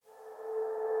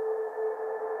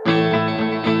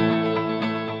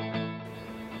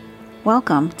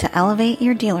Welcome to Elevate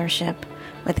Your Dealership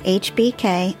with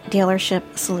HBK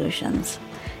Dealership Solutions.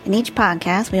 In each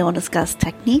podcast, we will discuss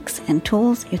techniques and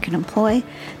tools you can employ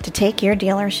to take your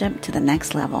dealership to the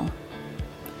next level.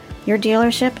 Your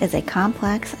dealership is a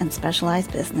complex and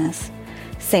specialized business.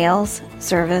 Sales,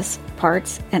 service,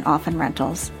 parts, and often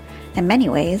rentals. In many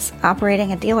ways,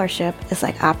 operating a dealership is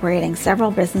like operating several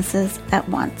businesses at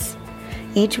once,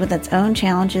 each with its own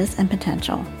challenges and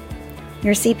potential.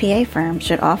 Your CPA firm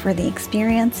should offer the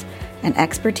experience and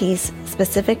expertise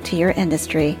specific to your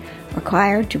industry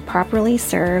required to properly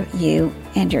serve you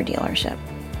and your dealership.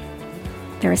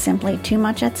 There is simply too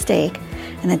much at stake,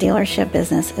 and the dealership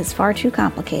business is far too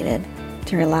complicated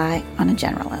to rely on a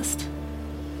generalist.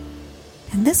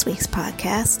 In this week's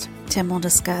podcast, Tim will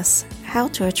discuss how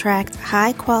to attract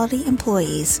high-quality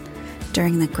employees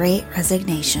during the Great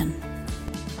Resignation.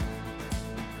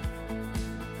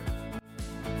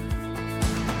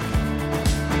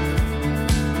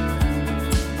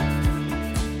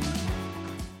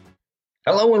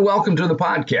 Hello and welcome to the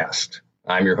podcast.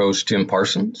 I'm your host, Tim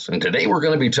Parsons, and today we're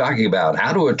going to be talking about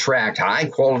how to attract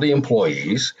high-quality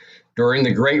employees during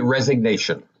the Great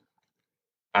Resignation.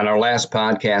 On our last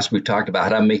podcast, we talked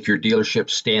about how to make your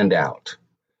dealership stand out.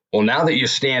 Well, now that you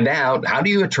stand out, how do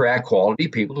you attract quality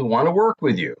people who want to work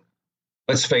with you?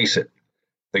 Let's face it,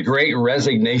 the Great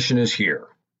Resignation is here.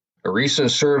 A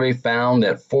recent survey found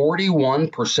that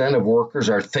 41% of workers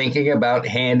are thinking about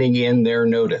handing in their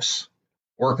notice.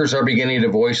 Workers are beginning to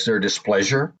voice their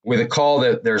displeasure with a call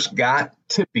that there's got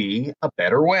to be a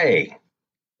better way.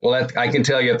 Well, I can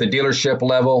tell you at the dealership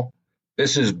level,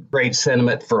 this is great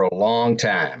sentiment for a long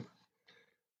time.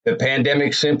 The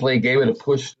pandemic simply gave it a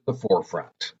push to the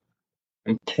forefront.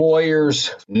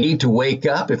 Employers need to wake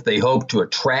up if they hope to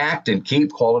attract and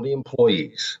keep quality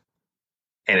employees.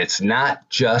 And it's not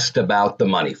just about the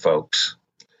money, folks.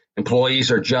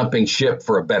 Employees are jumping ship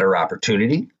for a better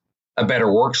opportunity, a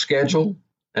better work schedule,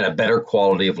 and a better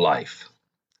quality of life.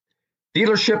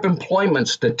 Dealership employment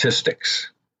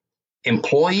statistics.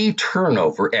 Employee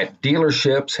turnover at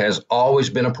dealerships has always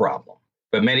been a problem,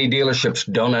 but many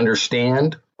dealerships don't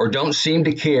understand or don't seem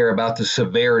to care about the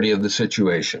severity of the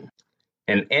situation.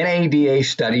 An NADA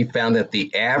study found that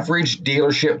the average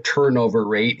dealership turnover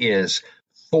rate is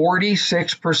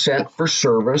 46% for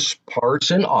service,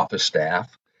 parts, and office staff,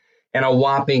 and a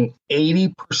whopping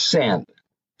 80%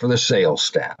 for the sales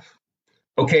staff.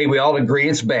 Okay, we all agree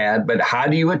it's bad, but how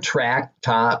do you attract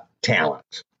top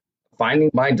talent? Finding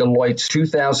by Deloitte's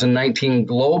 2019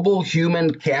 Global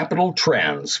Human Capital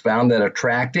Trends found that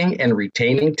attracting and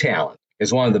retaining talent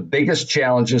is one of the biggest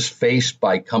challenges faced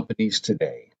by companies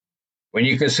today. When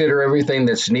you consider everything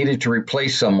that's needed to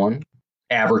replace someone,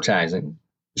 advertising,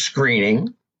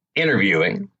 screening,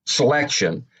 interviewing,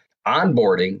 selection,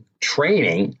 onboarding,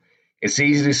 training, it's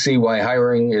easy to see why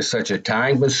hiring is such a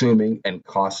time-consuming and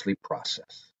costly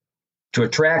process. To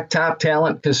attract top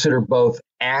talent, consider both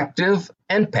active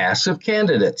and passive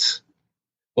candidates.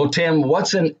 Well, Tim,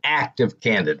 what's an active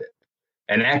candidate?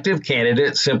 An active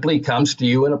candidate simply comes to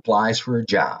you and applies for a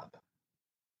job.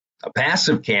 A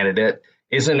passive candidate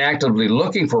isn't actively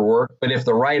looking for work, but if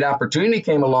the right opportunity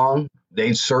came along,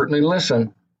 they'd certainly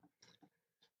listen.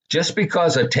 Just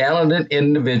because a talented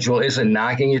individual isn't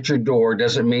knocking at your door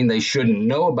doesn't mean they shouldn't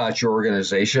know about your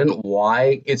organization,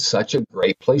 why it's such a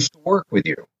great place to work with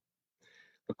you.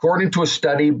 According to a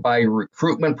study by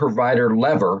recruitment provider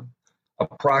Lever,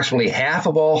 approximately half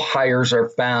of all hires are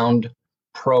found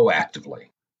proactively.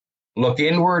 Look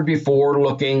inward before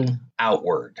looking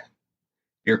outward.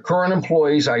 Your current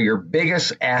employees are your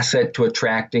biggest asset to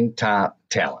attracting top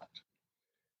talent.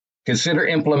 Consider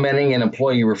implementing an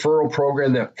employee referral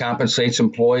program that compensates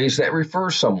employees that refer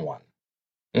someone.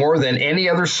 More than any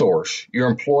other source, your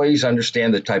employees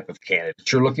understand the type of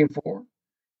candidates you're looking for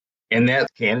and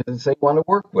that candidates they want to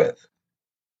work with.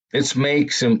 This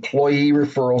makes employee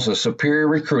referrals a superior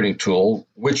recruiting tool,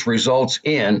 which results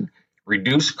in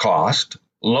reduced cost,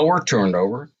 lower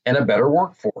turnover, and a better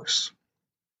workforce.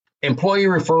 Employee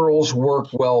referrals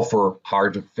work well for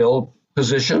hard-to-fill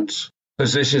positions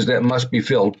that must be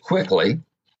filled quickly,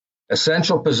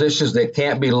 essential positions that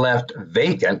can't be left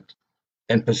vacant,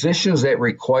 and positions that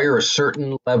require a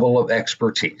certain level of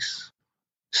expertise.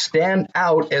 Stand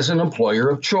out as an employer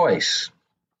of choice.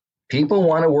 People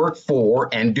want to work for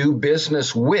and do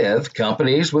business with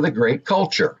companies with a great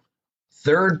culture.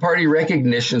 Third-party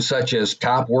recognition such as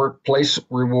top workplace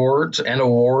rewards and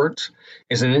awards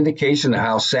is an indication of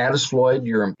how satisfied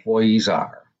your employees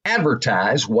are.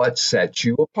 Advertise what sets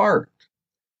you apart.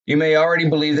 You may already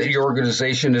believe that your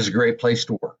organization is a great place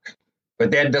to work,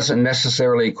 but that doesn't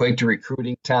necessarily equate to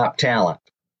recruiting top talent.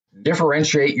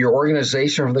 Differentiate your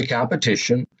organization from the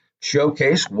competition.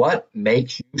 Showcase what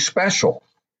makes you special.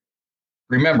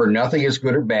 Remember, nothing is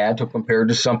good or bad to compare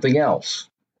to something else.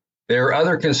 There are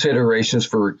other considerations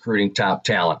for recruiting top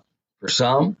talent. For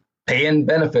some, pay and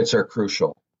benefits are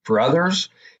crucial. For others,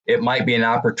 it might be an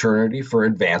opportunity for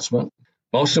advancement.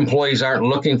 Most employees aren't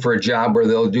looking for a job where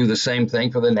they'll do the same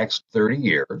thing for the next 30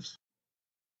 years.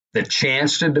 The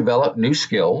chance to develop new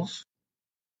skills,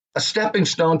 a stepping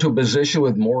stone to a position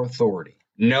with more authority.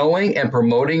 Knowing and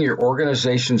promoting your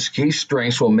organization's key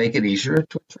strengths will make it easier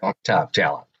to attract top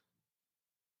talent.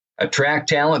 Attract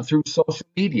talent through social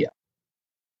media.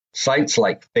 Sites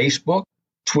like Facebook,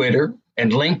 Twitter,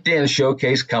 and LinkedIn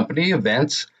showcase company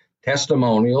events,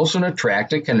 testimonials, and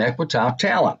attract and connect with top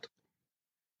talent.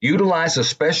 Utilize a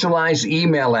specialized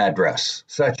email address,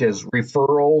 such as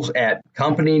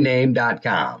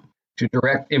referrals@companyname.com, to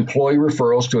direct employee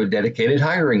referrals to a dedicated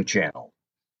hiring channel.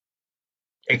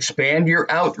 Expand your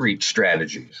outreach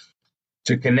strategies.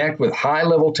 To connect with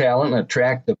high-level talent and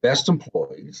attract the best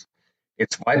employees,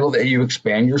 it's vital that you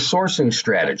expand your sourcing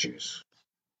strategies.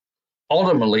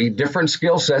 Ultimately, different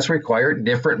skill sets require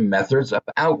different methods of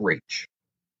outreach.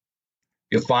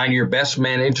 You'll find your best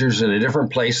managers in a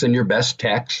different place than your best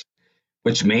techs,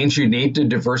 which means you need to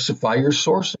diversify your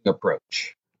sourcing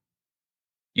approach.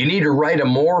 You need to write a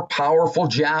more powerful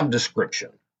job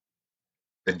description.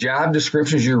 The job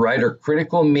descriptions you write are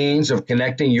critical means of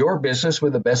connecting your business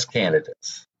with the best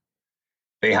candidates.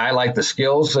 They highlight the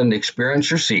skills and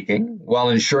experience you're seeking while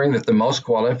ensuring that the most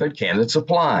qualified candidates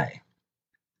apply.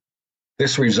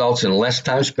 This results in less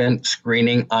time spent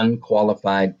screening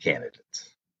unqualified candidates.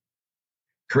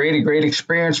 Create a great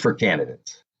experience for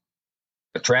candidates.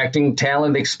 Attracting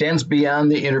talent extends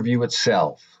beyond the interview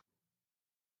itself.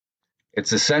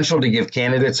 It's essential to give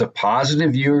candidates a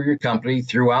positive view of your company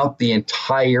throughout the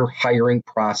entire hiring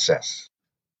process.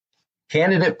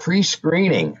 Candidate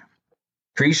pre-screening.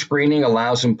 Pre-screening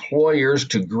allows employers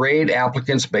to grade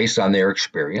applicants based on their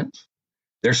experience,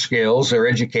 their skills, their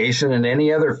education, and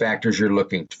any other factors you're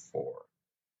looking for.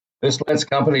 This lets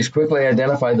companies quickly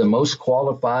identify the most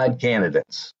qualified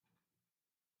candidates.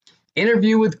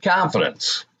 Interview with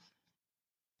confidence.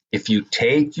 If you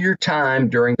take your time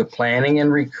during the planning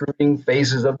and recruiting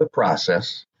phases of the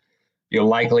process, you'll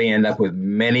likely end up with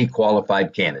many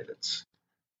qualified candidates.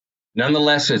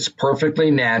 Nonetheless, it's perfectly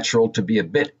natural to be a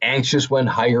bit anxious when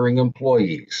hiring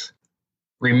employees.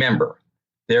 Remember,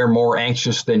 they're more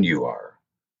anxious than you are.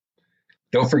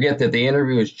 Don't forget that the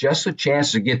interview is just a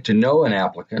chance to get to know an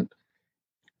applicant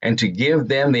and to give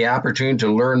them the opportunity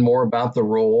to learn more about the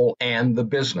role and the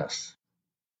business.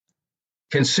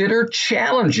 Consider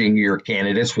challenging your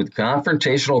candidates with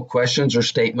confrontational questions or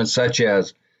statements such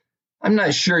as, "I'm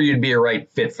not sure you'd be a right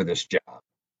fit for this job.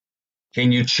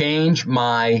 Can you change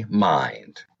my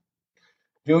mind?"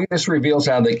 Doing this reveals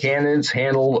how the candidates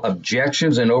handle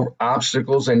objections and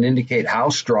obstacles and indicate how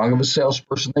strong of a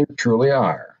salesperson they truly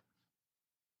are.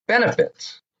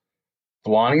 Benefits.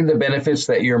 Flaunting the benefits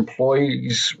that your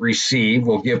employees receive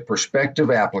will give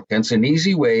prospective applicants an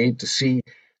easy way to see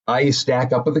how you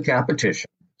stack up with the competition.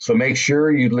 So make sure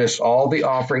you list all the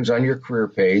offerings on your career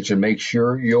page and make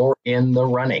sure you're in the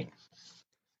running.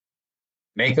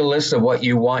 Make a list of what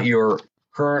you want your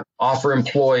current offer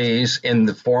employees in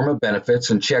the form of benefits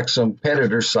and check some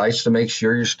competitor sites to make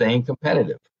sure you're staying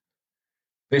competitive.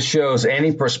 This shows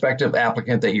any prospective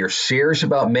applicant that you're serious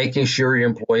about making sure your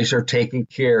employees are taken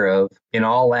care of in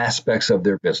all aspects of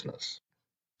their business.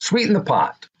 Sweeten the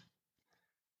pot.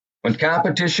 When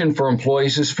competition for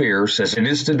employees is fierce, as it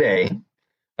is today,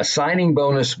 a signing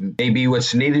bonus may be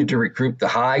what's needed to recruit the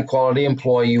high-quality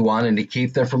employee you want and to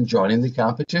keep them from joining the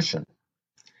competition.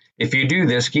 If you do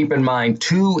this, keep in mind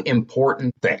two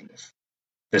important things.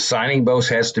 The signing bonus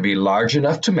has to be large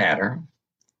enough to matter,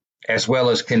 as well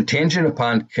as contingent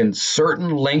upon a certain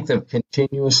length of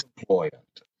continuous employment.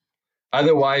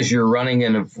 Otherwise, you're running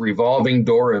in a revolving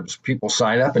door as people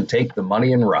sign up and take the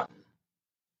money and run.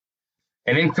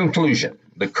 And in conclusion,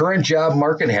 the current job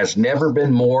market has never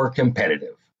been more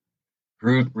competitive.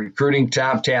 Recruiting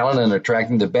top talent and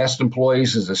attracting the best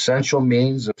employees is an essential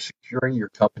means of securing your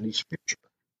company's future.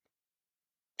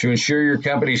 To ensure your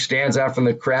company stands out from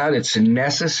the crowd, it's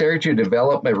necessary to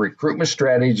develop a recruitment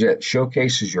strategy that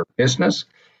showcases your business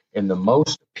in the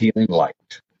most appealing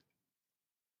light.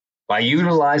 By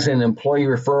utilizing an employee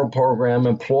referral program,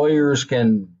 employers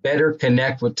can better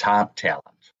connect with top talent.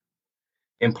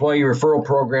 Employee referral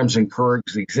programs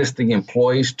encourage existing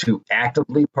employees to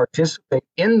actively participate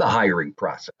in the hiring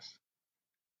process.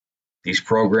 These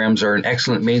programs are an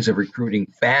excellent means of recruiting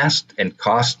fast and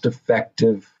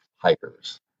cost-effective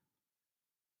hires.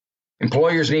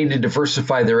 Employers need to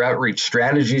diversify their outreach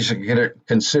strategies and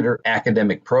consider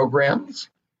academic programs,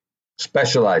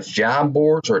 specialized job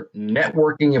boards, or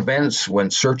networking events when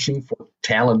searching for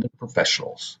talented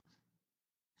professionals.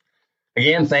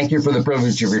 Again, thank you for the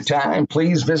privilege of your time.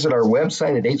 Please visit our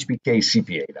website at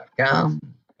hbkcpa.com.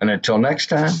 And until next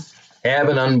time, have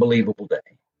an unbelievable day.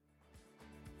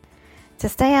 To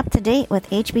stay up to date with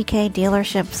HBK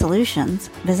Dealership Solutions,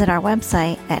 visit our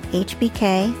website at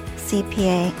hbkcpa.com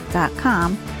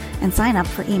and sign up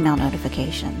for email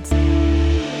notifications.